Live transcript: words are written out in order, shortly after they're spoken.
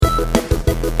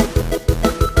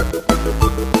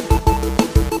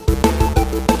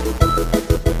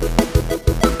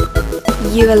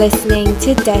You are listening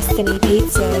to Destiny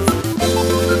Pizzas.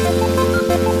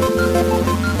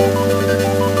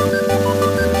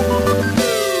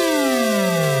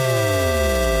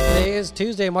 Today is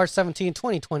Tuesday, March 17,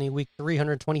 2020, week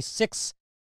 326.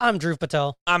 I'm Dhruv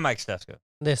Patel. I'm Mike Stefko.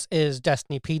 This is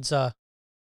Destiny Pizza.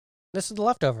 This is the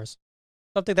leftovers.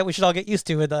 Something that we should all get used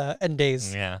to with end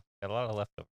days. Yeah, got a lot of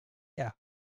leftovers.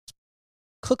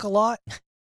 Cook a lot,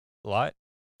 A lot?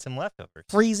 Some leftovers.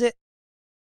 freeze it,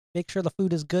 make sure the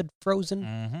food is good frozen,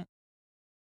 Mm-hmm.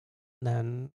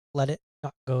 then let it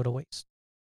not go to waste.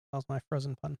 That was my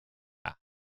frozen pun.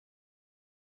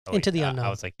 Into the unknown. I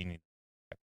was like, you need.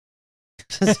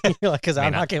 Because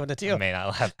I'm May not giving it to I you. may not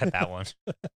laugh at that one.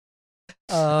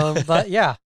 But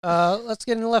yeah, let's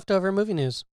get into leftover movie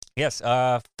news. Yes,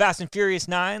 Fast and Furious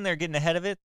 9, they're getting ahead of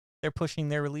it. They're pushing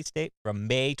their release date from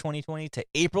May 2020 to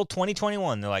April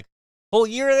 2021. They're like, whole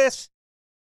year of this?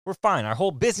 We're fine. Our whole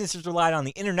business is relied on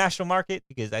the international market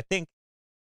because I think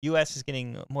U.S. is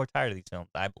getting more tired of these films,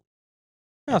 I believe.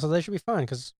 Yeah, so they should be fine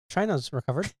because China's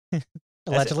recovered,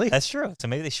 allegedly. That's true. So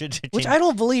maybe they should change, Which I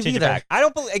don't believe change it either. back. I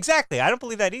don't believe exactly. I don't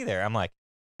believe that either. I'm like,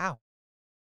 how?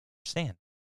 Understand?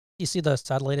 You see the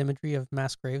satellite imagery of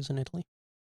mass graves in Italy?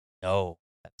 No,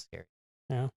 that's scary.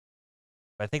 Yeah.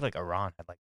 But I think like Iran had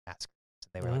like massacres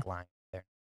and they were Yeah. like lying there.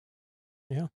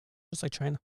 Just like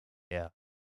China.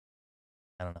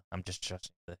 I don't know. I'm just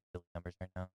trusting the Italy numbers right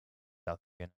now. South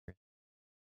Korean numbers.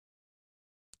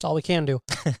 That's all we can do.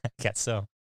 I guess so.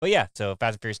 But yeah, so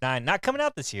Fast and Furious 9 not coming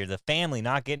out this year. The family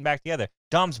not getting back together.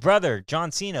 Dom's brother,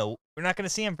 John Cena, we're not going to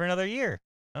see him for another year.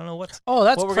 I don't know what's. Oh,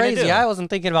 that's What we're gonna crazy. do. I wasn't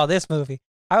thinking about this movie.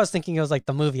 I was thinking it was like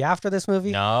the movie after this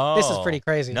movie. No. This is pretty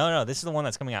crazy. No, this is the one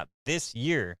that's coming out this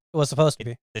year. It was supposed to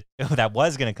be. That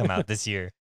was going to come out this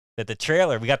year. That the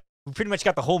trailer, we pretty much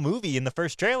got the whole movie in the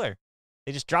first trailer.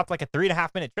 They just dropped like a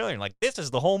 3.5 minute trailer and like, this is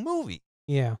the whole movie.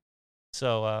 Yeah.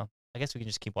 So I guess we can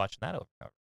just keep watching that over and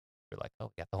over. We're like, oh,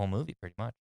 we got the whole movie pretty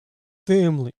much.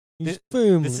 Family. He's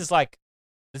family. This is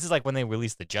like when they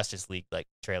released the Justice League like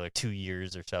trailer 2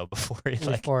 years or so before it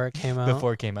before it came out.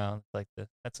 before it came out. Like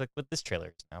that's like what this trailer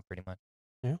is now pretty much.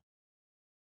 Yeah.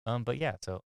 But yeah,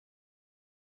 so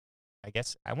I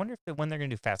guess I wonder if when they're gonna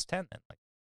do Fast 10 then. Like,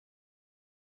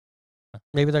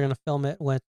 Maybe they're going to film it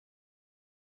with,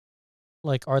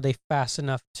 like, are they fast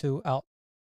enough to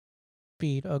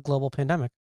outbeat a global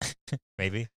pandemic?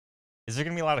 maybe. Is there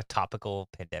gonna be a lot of topical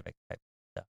pandemic type?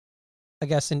 I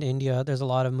guess in India, there's a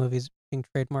lot of movies being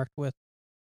trademarked with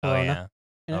Oh Corona.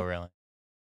 yeah. in Oh it. really?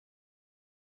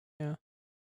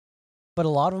 But a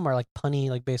lot of them are like punny,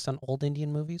 like based on old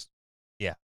Indian movies.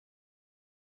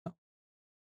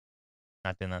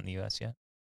 Not doing that in the U.S. yet.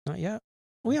 Not yet.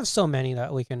 We have so many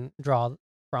that we can draw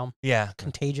from. Yeah.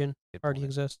 Contagion Good already point.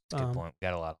 exists. That's a good point. We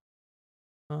got a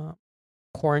lot.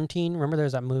 Quarantine. Remember,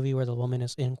 there's that movie where the woman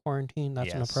is in quarantine.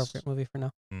 That's an Yes. appropriate movie for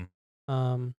now.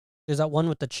 Mm. There's that one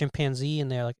with the chimpanzee and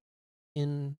they're like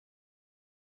in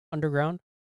underground.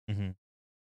 Mm-hmm.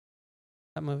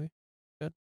 That movie,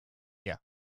 good. Yeah.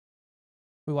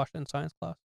 We watched it in science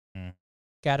class. Mm.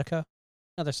 Gattaca,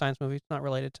 another science movie. It's not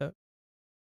related to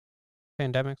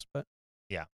pandemics, but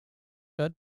Yeah.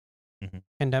 good. Mhm.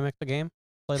 Pandemic, the game.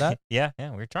 Play that. Yeah. We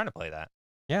were trying to play that.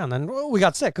 Yeah, and then we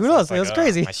got sick. Who So knows? it's like, It was oh,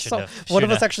 crazy. I shouldn't So have- one of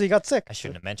shouldn't us actually got sick. I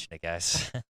shouldn't have mentioned it,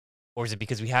 guys. Or is it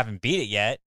because we haven't beat it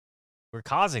yet? We're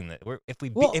causing it. If we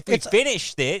Well, if we it's-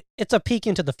 finished it, It's a peek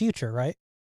into the future, right?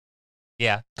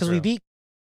 yeah, Because we true, beat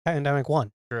Pandemic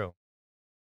 1. true.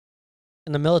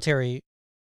 And the military,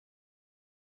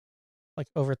 like,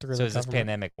 overthrew So the is this government.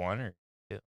 pandemic 1 or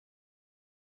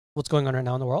What's going on right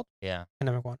now in the world? yeah?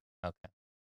 Pandemic 1. Okay.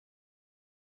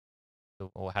 So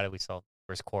how do we solve?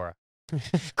 Where's Cora?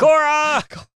 Cora!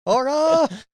 Aura!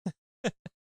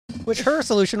 Which her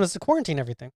solution was to quarantine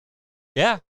everything.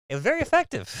 Yeah, it was very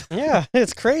effective. Yeah,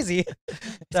 it's crazy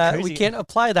that we crazy. can't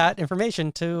apply that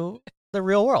information to the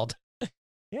real world.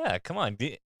 Yeah, come on.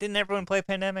 Didn't everyone play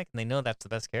Pandemic? And they know that's the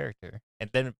best character. And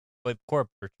then, but Cora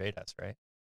betrayed us, right?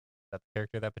 Is that the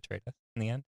character that betrayed us in the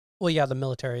end? Well, yeah, the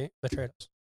military betrayed us.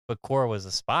 But Cora was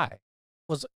a spy.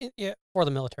 Yeah, for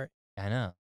the military. I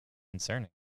know. Concerning.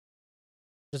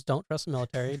 Just don't trust the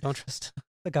military. Don't trust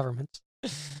the government.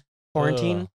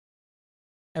 Quarantine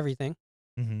everything,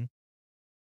 Mm-hmm.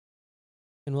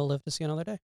 and we'll live to see another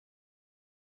day.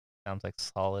 Sounds like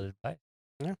solid advice.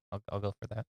 Yeah. I'll go for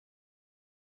that.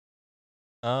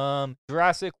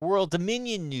 Jurassic World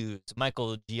Dominion news.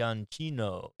 Michael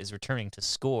Giacchino is returning to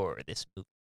score this movie.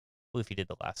 I believe he did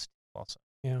the last two also.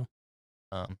 Yeah.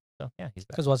 So yeah, he's back.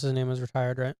 Because what's his name is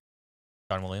retired, right?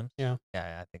 John Williams. Yeah.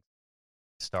 Yeah, I think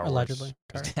Star Allegedly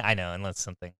Wars. retired. I know, unless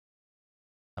something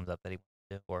comes up that he wants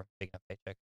to do or big enough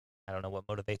paycheck. I don't know what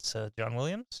motivates John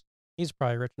Williams. He's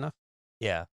probably rich enough.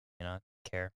 Yeah,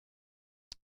 care.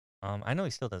 I know he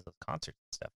still does those concerts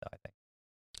and stuff, though. I think.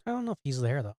 I don't know if he's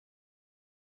there though.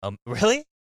 Really?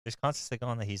 There's concerts that go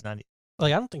on that he's not.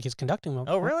 Like I don't think he's conducting them.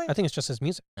 Oh, really? I think it's just his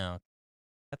music. No,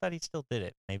 I thought he still did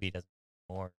it. Maybe he doesn't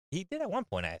anymore. He did at one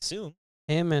point, I assume.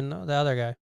 Him and the other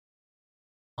guy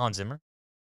Hans Zimmer.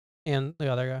 and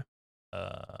the other guy,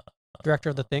 Uh, director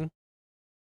of The Thing.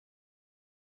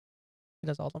 He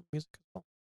does all the music as well.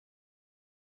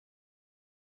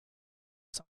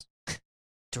 Sucks.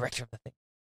 director of the thing.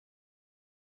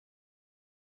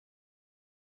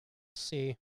 Let's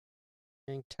see.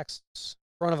 Getting texts.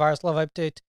 Coronavirus love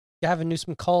update. Gavin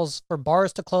Newsom calls for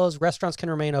bars to close. Restaurants can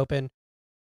remain open.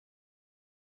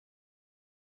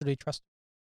 Should we trust?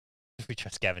 If we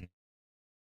trust Gavin.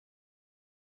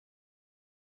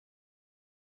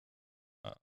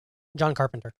 John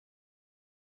Carpenter.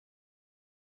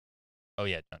 Oh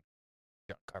yeah, John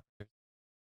Carpenter.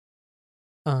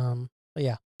 But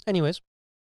yeah. Anyways.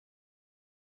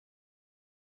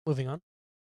 Moving on.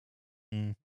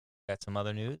 Got some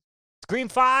other news. Scream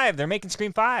 5. They're making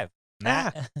Scream 5.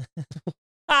 Matt.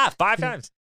 5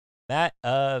 times. Matt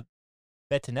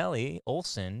Bettinelli,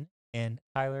 Olsen, and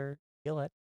Tyler Gillett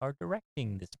are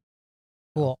directing this.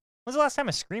 Cool. When's the last time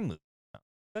a Scream movie? I feel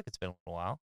like it's been a little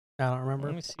while. I don't remember.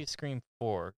 Let me see Scream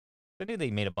 4. I knew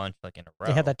they made a bunch like in a row.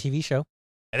 They had that TV show.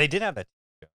 And they did have that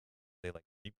show. They like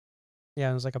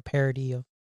Yeah, it was like a parody of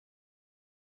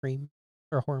Scream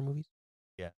or horror movies.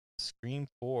 Scream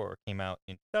 4 came out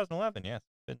in 2011. Yes,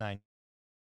 it's been 9.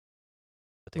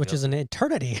 Which is an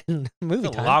eternity in movie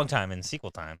it's a time. long time in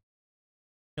sequel time.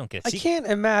 You don't get a I sequel. can't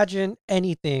imagine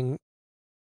anything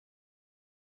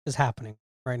is happening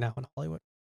right now in Hollywood.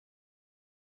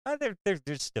 They're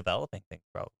just developing things,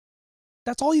 bro.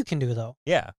 That's all you can do, though.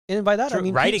 Yeah. And by that, I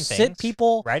mean, writing sit things.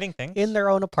 people Writing things. in their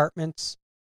own apartments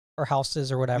or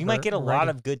houses or whatever. We might get a and lot writing.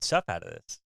 of good stuff out of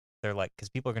this. They're like, because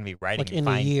people are going to be writing Like and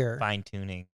in a year. fine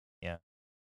tuning. Yeah.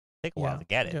 Take a while Yeah, to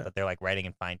get it, yeah. but they're like writing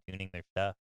and fine tuning their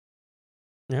stuff.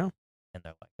 Yeah. And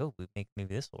they're like, oh,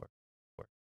 maybe this will work.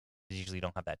 Because usually you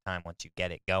don't have that time once you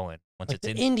get it going. Once Like it's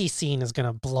the in indie scene is going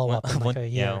to blow up in like a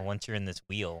year. Yeah, once you're in this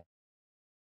wheel,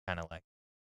 kind of like,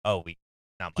 oh,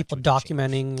 not much. People we can change.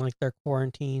 documenting like their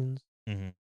quarantines,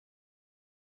 Mhm.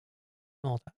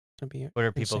 all that. It's gonna be What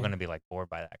are people insane. going to be like bored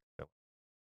by that?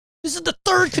 This is the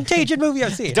third Contagion movie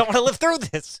I've seen. Don't want to live through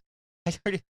this. I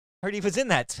heard he was in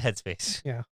that headspace.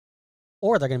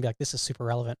 Or they're gonna be like, this is super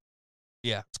relevant.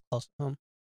 Yeah. It's close to home.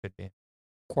 Could be.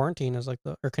 Quarantine is like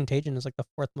Contagion is like the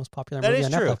fourth most popular That movie is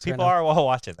on true. Netflix People right are all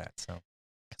watching that. So, now.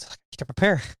 It's like, you need to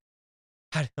prepare.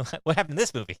 what happened to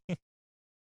this movie?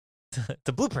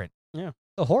 The blueprint. The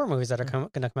horror movies that are gonna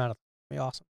come out of be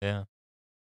awesome. Yeah.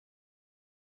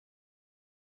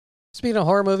 Speaking of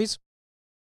horror movies,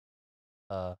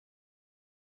 On?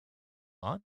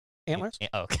 Antlers.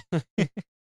 Oh, okay.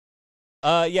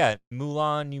 Yeah,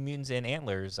 Mulan, New Mutants, and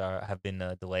Antlers have been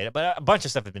delayed, but a bunch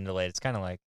of stuff has been delayed. It's kind of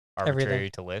like arbitrary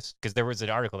Everything. to list because there was an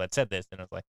article that said this, and I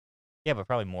was like, yeah, but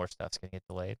probably more stuff's gonna get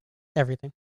delayed.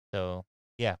 Everything So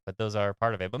yeah, but those are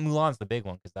part of it. But Mulan's the big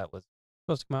one because that was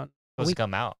supposed to come out supposed week to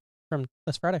come out, from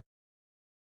this Friday.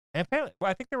 and apparently, well,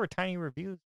 I think there were tiny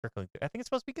reviews trickling through. I think it's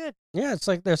supposed to be good. Yeah, it's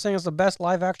like they're saying it's the best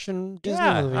live action Disney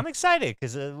Yeah, movie. I'm excited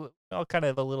because we're all kind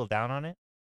of a little down on it,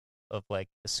 of like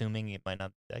assuming it might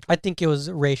not. Like, I think it was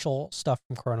racial stuff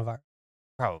from coronavirus.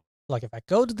 probably. Like if I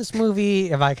go to this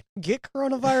movie, if I get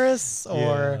coronavirus,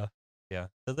 or yeah.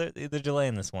 So they're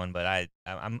delaying this one, but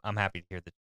I'm happy to hear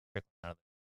the trickling out of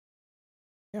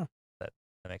it. Yeah. That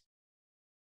makes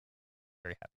me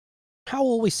very happy. how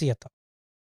will we see it though?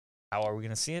 How are we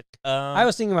gonna see it? I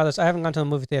was thinking about this. I haven't gone to a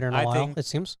movie theater in a I while. think- It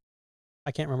seems.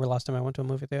 I can't remember the last time I went to a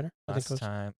movie theater. I think last it was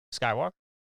time Skywalker.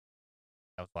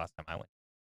 That was the last time I went.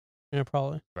 yeah,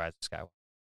 probably. Rise of Skywalker.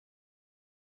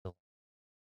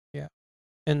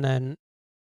 And then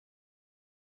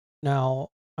now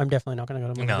I'm definitely not going to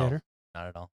go to a movie No. theater. Not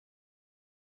at all.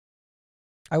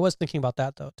 I was thinking about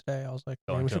that though today. I was like,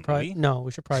 man, Going we to a should probably movie?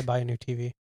 we should probably buy a new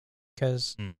TV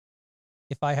because Hmm.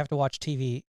 if I have to watch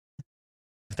TV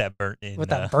With that burnt in. with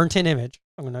that burnt-in image,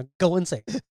 I'm gonna go insane.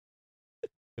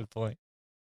 Good point.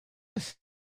 But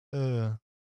I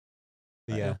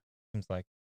yeah, know. seems like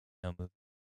no movie.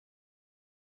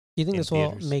 Do you think In this will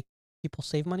theaters. make people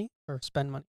save money or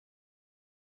spend money?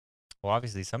 Well,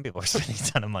 obviously, some people are spending a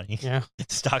ton of money Yeah.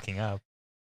 stocking up.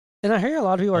 And I hear a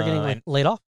lot of people are getting Uh, like and- laid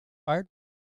off.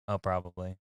 Oh,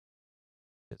 probably.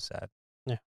 It's sad.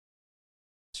 Yeah.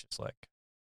 It's just like,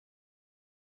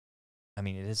 I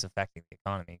mean, it is affecting the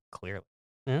economy clearly.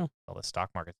 Yeah. All the stock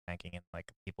market's tanking and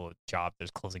like people with jobs,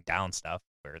 there's closing down stuff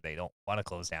where they don't want to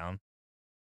close down.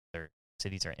 Their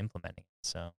cities are implementing it.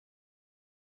 So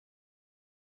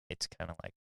it's kind of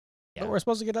like, But yeah, we're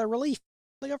supposed to get a relief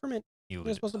from the government. you They're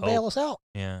would supposed to hope. bail us out.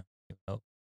 Yeah. You would hope.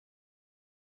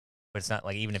 But it's not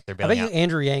like even if they're I bet bailing you out.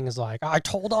 Andrew Yang is like, I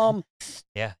told them.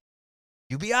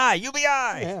 UBI.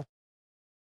 Yeah.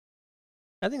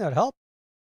 I think that'd help.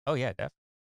 Oh, yeah, definitely.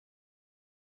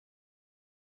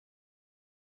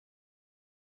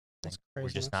 That's We're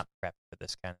crazy. just not prepped for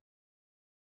this kind of.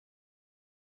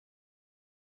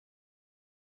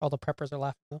 All the preppers are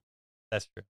laughing though. That's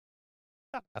true.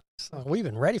 We've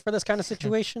been ready for this kind of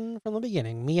situation from the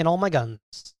beginning. Me and all my guns.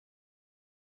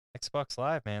 Xbox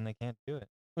Live, man, they can't do it.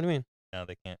 What do you mean? No,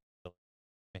 they can't. Kill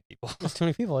many people. There's too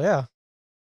many people. Yeah.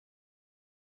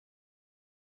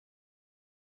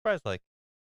 Surprised, like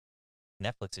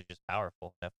Netflix is just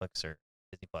powerful. Netflix or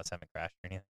Disney Plus haven't crashed or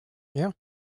anything. Yeah.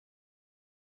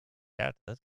 Yeah,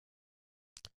 it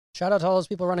Shout out to all those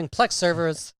people running Plex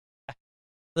servers.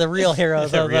 The real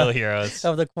heroes the of real heroes.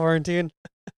 of the quarantine.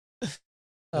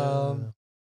 Uh,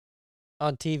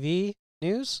 On TV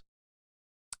news,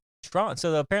 Tron.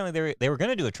 So apparently they were going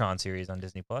to do a Tron series on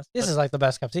Disney Plus. this is like the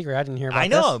best kept secret. I didn't hear about I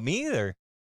know, this. me either.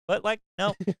 But like,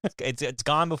 no, it's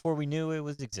gone before we knew it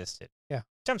was existed. Yeah.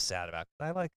 Which I'm sad about. 'Cause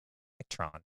I like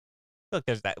Tron. Look,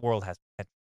 there's that world has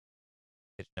potential.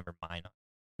 It's never mine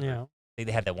on. Yeah.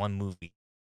 They had that one movie.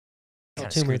 Oh, Kind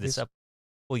of two screwed movies. this up.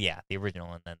 Well, yeah, the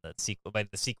original and then the sequel. But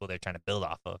the sequel they're trying to build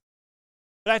off of.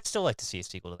 But I'd still like to see a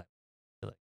sequel to that.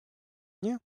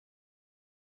 Yeah.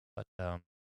 But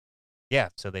yeah.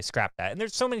 So they scrapped that, and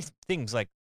there's so many things like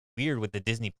weird with the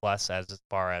Disney Plus as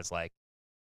far as like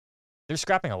they're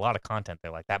scrapping a lot of content.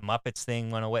 They're like that Muppets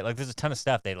thing went away. Like there's a ton of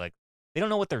stuff they don't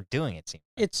know what they're doing. It seems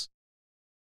It's.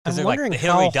 because I'm they're like wondering the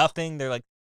Hillary how. Duff thing. They're like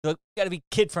got to be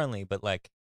kid friendly, but like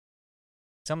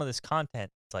some of this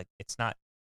content, it's like it's not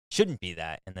shouldn't be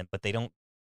that, and then but they don't.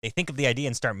 They think of the idea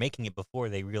and start making it before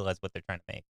they realize what they're trying to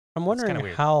make. I'm kinda wondering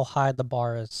weird. how high the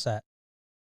bar is set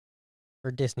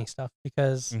for Disney stuff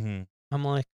because Mm-hmm. I'm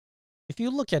like, if you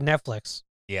look at Netflix,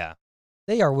 Yeah.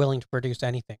 they are willing to produce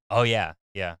anything. Oh yeah.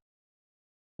 Yeah.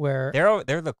 Where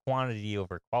They're the quantity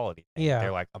over quality thing. Yeah.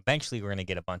 They're like eventually we're gonna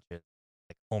get a bunch of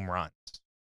like home runs.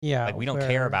 yeah, Like we don't where-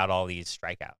 care about all these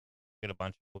strikeouts. Get a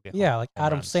bunch. We'll get Yeah, home, like home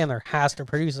Adam runs. Sandler has to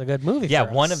produce a good movie. Yeah,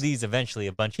 for one us. of these eventually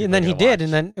a bunch. Of and then he people are did,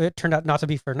 gonna and then it turned out not to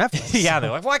be for Netflix. watch. yeah, so- they're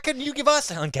like, why couldn't you give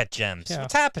us Uncut Gems? Yeah.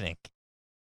 What's happening?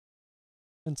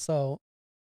 and so,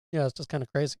 yeah, it's just kind of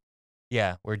crazy.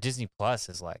 Yeah, where Disney Plus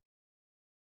is like,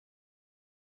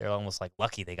 they're almost like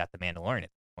lucky they got the Mandalorian at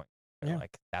this point. They're Yeah.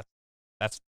 like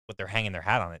that's what they're hanging their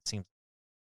hat on. It seems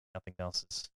nothing else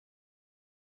is,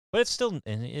 but it's still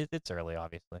it's early,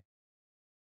 obviously.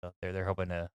 So they're hoping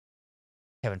to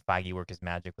Kevin Feige work his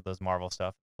magic with those Marvel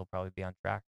stuff. They'll probably be on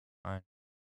track. Fine.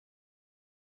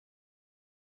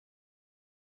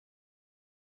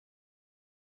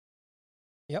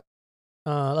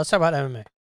 Let's talk about MMA.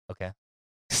 Okay,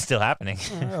 still happening.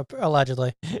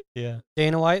 Allegedly, yeah.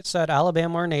 Dana White said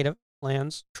Alabama or native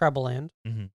lands, treble land.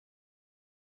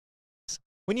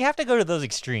 When you have to go to those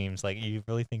extremes, like you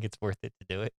really think it's worth it to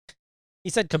do it. He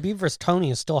said Khabib versus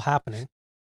Tony is still happening.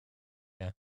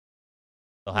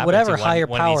 It'll happen Whatever until higher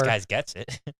one of these power- guys gets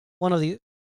it. One of the,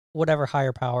 whatever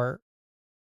higher power,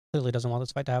 clearly doesn't want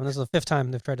this fight to happen. This is the 5th time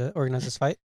they've tried to organize this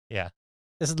fight. Yeah.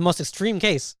 This is the most extreme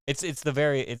case. It's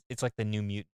like the New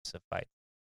Mutants of fight.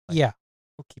 Like, Yeah,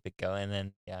 We'll keep it going, and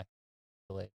then yeah,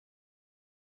 delay.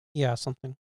 yeah,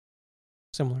 something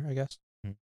similar, I guess.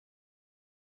 Hmm.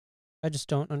 I just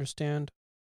don't understand.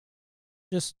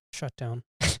 Just shut down.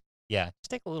 Yeah, just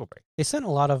take a little break. They sent a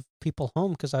lot of people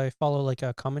home because I follow like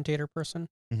a commentator person,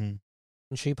 Mm-hmm.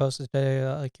 and she posted today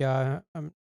like, yeah,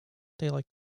 they like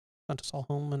sent us all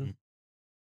home, and Mm.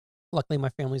 luckily my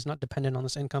family's not dependent on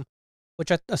this income,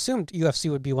 which I assumed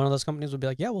UFC would be one of those companies would be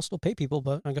like, yeah, we'll still pay people,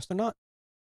 but I guess they're not.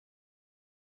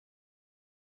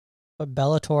 But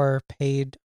Bellator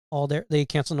paid they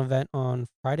canceled an event on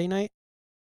Friday night,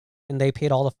 and they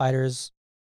paid all the fighters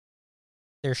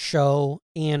their show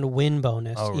and win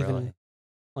bonus. Oh, really? Even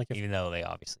like if Even though they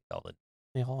obviously all did.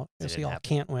 they all It obviously didn't all happen.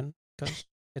 can't win because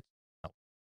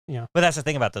But that's the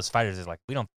thing about those fighters is like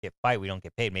we don't get fight, we don't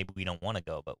get paid. Maybe we don't want to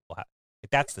go, but like,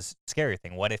 that's the scary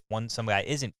thing. What if some guy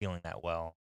isn't feeling that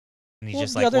well, and he's Well,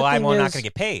 just the like, other well, I'm thing not is- going to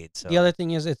get paid. So the other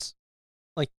thing is it's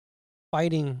like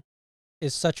fighting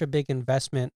is such a big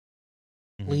investment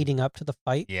Mhm. leading up to the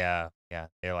fight. Yeah,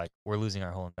 they're like, we're losing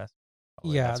our whole investment.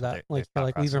 Probably. Yeah, That's what that their like thought they're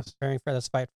like we've been process. preparing for this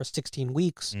fight for 16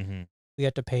 weeks. Mm-hmm. We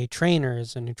had to pay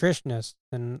trainers and nutritionists,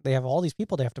 and they have all these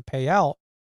people they have to pay out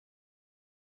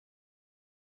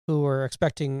who were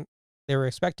expecting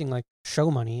like show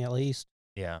money at least.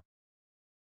 Yeah.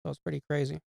 So it's pretty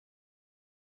crazy.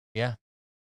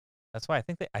 That's why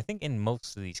I think in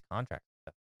most of these contracts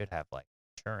stuff should have like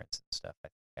insurance and stuff.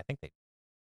 I think they.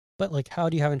 But like, how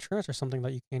do you have insurance or something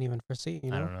that you can't even foresee? You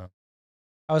know? I don't know.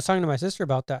 I was talking to my sister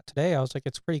about that today. I was like,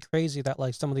 it's pretty crazy that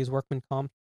like some of these workman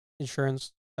comp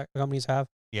insurance that companies have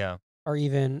Yeah. are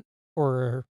even,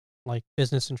 or like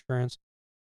business insurance,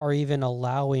 are even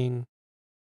allowing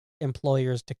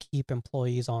employers to keep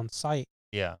employees on site.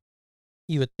 Yeah.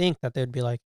 You would think that they'd be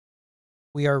like,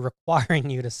 we are requiring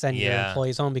you to send your Yeah.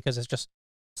 employees home because it's just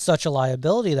such a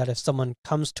liability that if someone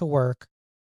comes to work,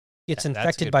 gets That's a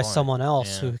infected good by point. someone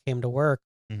else Yeah. who came to work.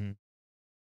 Mm-hmm.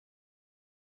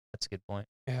 That's a good point.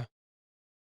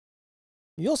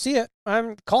 You'll see it.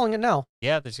 I'm calling it now.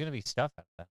 Yeah, there's gonna be stuff out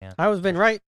of that. Yeah. I was been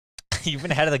right. You've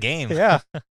been ahead of the game. Yeah.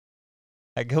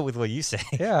 I go with what you say.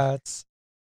 Yeah, it's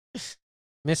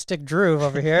Mystic Drew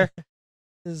over here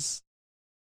is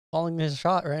calling his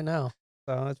shot right now.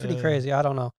 So it's pretty crazy. I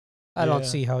don't know. I don't Yeah.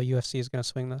 see how UFC is going to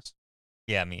swing this.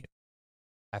 Yeah,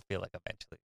 I feel like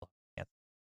eventually.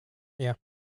 Yeah.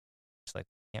 Just like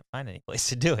can't find any place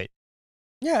to do it.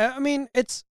 Yeah, I mean,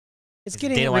 it's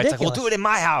getting Dana White's ridiculous. like, we'll do it in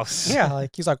my house. Yeah,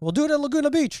 like he's like, we'll do it at Laguna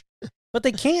Beach, but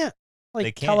they can't. Like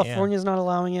They can't, yeah. California's not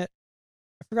allowing it.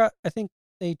 I forgot. I think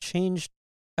they changed.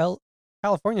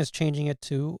 California's changing it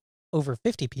to over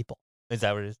 50 people. Is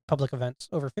that what it is? Public events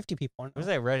over 50 people. What was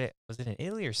I read it? Was it in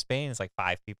Italy or Spain? It's like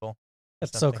 5 people. or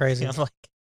That's so something. crazy. I'm like,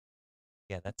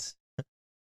 yeah, that's.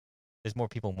 There's more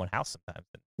people in one house sometimes.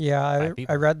 Yeah, 5 I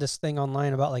people. read this thing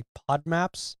online about like pod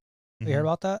maps. You hear Mhm.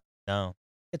 about that? No.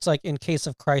 It's like in case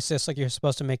of crisis, like you're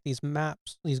supposed to make these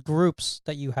maps, these groups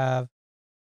that you have,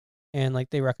 and like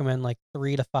they recommend like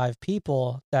 3 to 5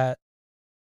 people that.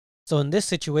 So in this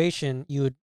situation, you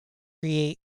would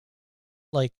create,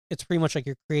 like, it's pretty much like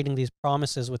you're creating these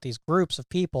promises with these groups of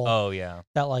people Oh yeah.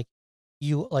 that like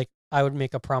you like. I would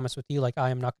make a promise with you, like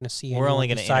I am not going to see. We're only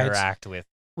going going to to interact with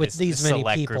this these many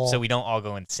select people. group, so we don't all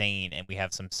go insane, and we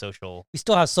have some We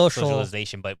still have social,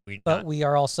 socialization, but but we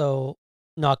are also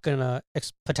not going to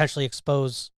potentially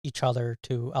expose each other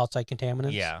to outside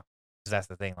contaminants. Yeah, because that's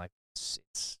the thing. Like,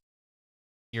 it's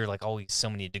you're like always so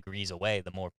many degrees away.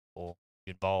 The more people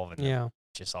you involve, and Yeah.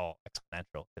 it's just all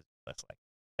exponential. Because that's like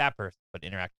that person would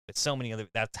interact with so many other.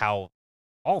 That's how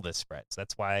all this spreads.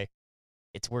 That's why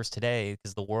it's worse today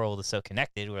because the world is so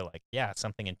connected. We're like, yeah,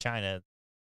 something in China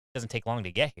doesn't take long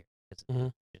to get here. It's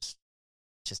Mhm. it's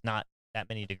just not that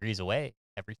many degrees away.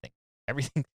 Everything.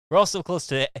 We're all so close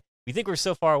to. We think we're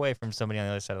so far away from somebody on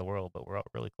the other side of the world, but we're all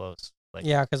really close. Like,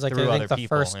 Yeah, because like through I other think the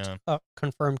people, first yeah.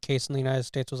 confirmed case in the United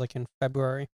States was like in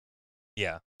February,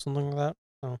 Yeah. something like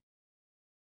that.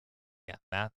 Yeah,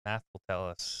 math will tell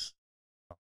us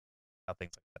how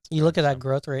things like that. You look at spread, that so.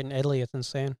 growth rate in Italy; it's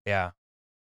insane. Yeah,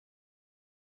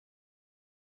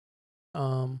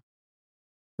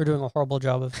 We're doing a horrible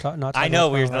job of not. I talking know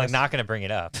about we're like coronavirus. not going to bring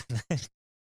it up.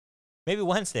 Maybe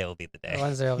Wednesday will be the day.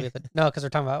 Wednesday will be no, because we're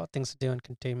talking about things to do in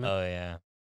containment. Oh yeah,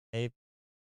 I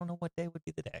don't know what day would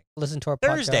be the day. Listen to our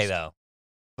Thursday podcast. though,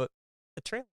 but the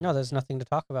trailer. No, there's nothing to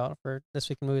talk about for this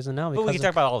week in movies and now. But we because can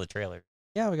talk about all the trailers.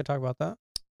 Yeah, we could talk about that.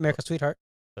 America's Sweetheart.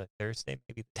 But Thursday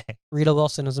maybe the day. Rita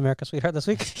Wilson is America's Sweetheart this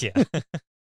week. Yeah.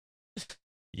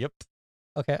 Yep.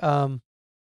 Okay. On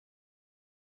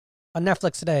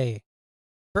Netflix today,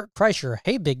 Bert Kreischer,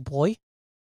 Hey Big Boy,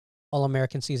 All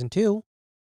American Season 2,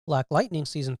 Black Lightning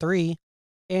Season 3,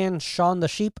 and Shaun the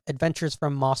Sheep Adventures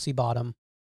from Mossy Bottom.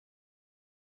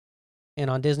 And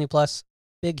on Disney Plus,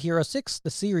 Big Hero 6, the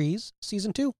series,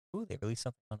 Season 2. Ooh, they released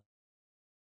something on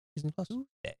Disney Plus.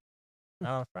 Tuesday,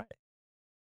 not on Friday.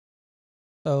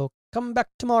 So come back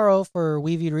tomorrow for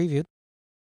We Viewed Reviewed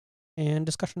and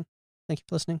discussion. Thank you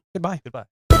for listening. Goodbye. Goodbye.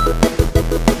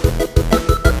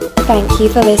 Thank you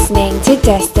for listening to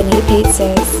Destiny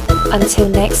Pizzas. Until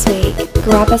next week,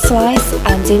 grab a slice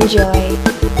and enjoy.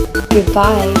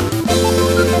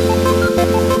 Goodbye.